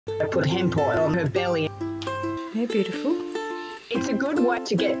I put hemp oil on her belly. They're beautiful. It's a good way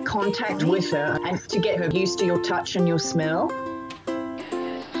to get contact with her and to get her used to your touch and your smell.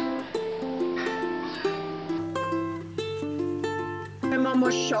 Her mum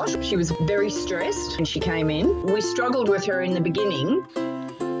was shot. She was very stressed when she came in. We struggled with her in the beginning.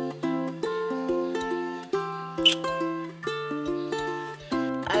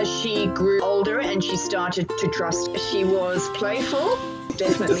 As she grew older and she started to trust, she was playful,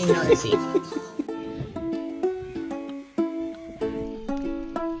 definitely nosy.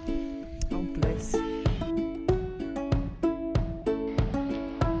 Oh, bless.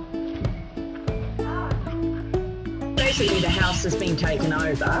 Basically, the house has been taken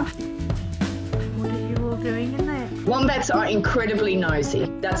over. What are you all doing in there? Wombats are incredibly nosy.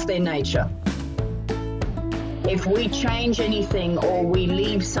 That's their nature. If we change anything or we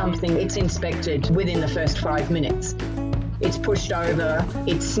leave something, it's inspected within the first 5 minutes. It's pushed over,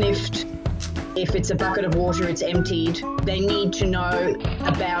 it's sniffed. If it's a bucket of water, it's emptied. They need to know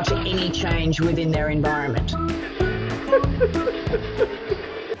about any change within their environment.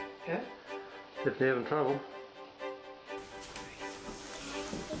 Yeah? If they're having trouble.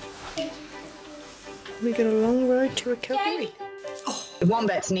 We got a long road to recovery.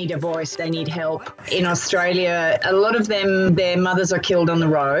 Wombats need a voice, they need help. In Australia, a lot of them, their mothers are killed on the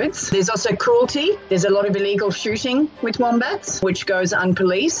roads. There's also cruelty. There's a lot of illegal shooting with wombats, which goes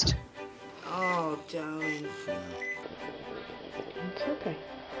unpoliced. Oh, darling. It's okay.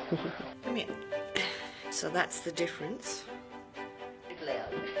 Come here. So that's the difference.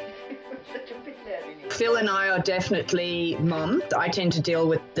 Phil and I are definitely mum. I tend to deal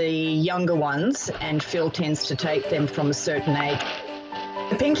with the younger ones and Phil tends to take them from a certain age.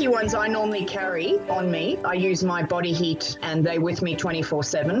 The pinky ones I normally carry on me. I use my body heat and they're with me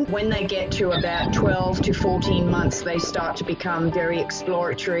 24/7. When they get to about 12 to 14 months, they start to become very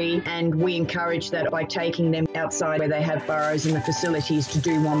exploratory and we encourage that by taking them outside where they have burrows and the facilities to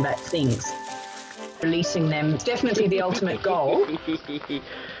do wombat things. Releasing them is definitely the ultimate goal.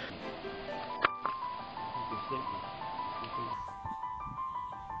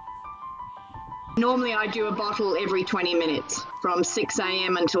 Normally I do a bottle every 20 minutes from 6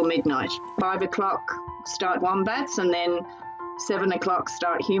 a.m. until midnight. 5 o'clock start wombats and then 7 o'clock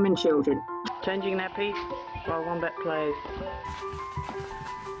start human children. Changing nappy while Wombat plays.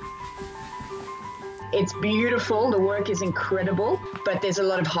 It's beautiful, the work is incredible, but there's a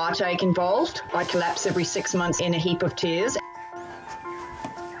lot of heartache involved. I collapse every 6 months in a heap of tears.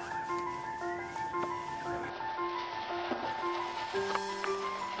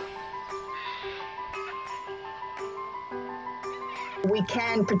 We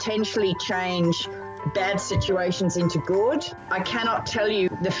can potentially change bad situations into good. I cannot tell you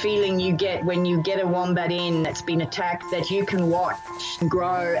the feeling you get when you get a wombat in that's been attacked, that you can watch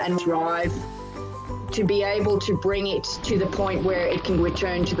grow and thrive. To be able to bring it to the point where it can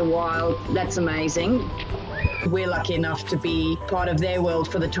return to the wild, that's amazing. We're lucky enough to be part of their world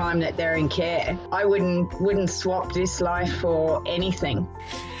for the time that they're in care. I wouldn't swap this life for anything.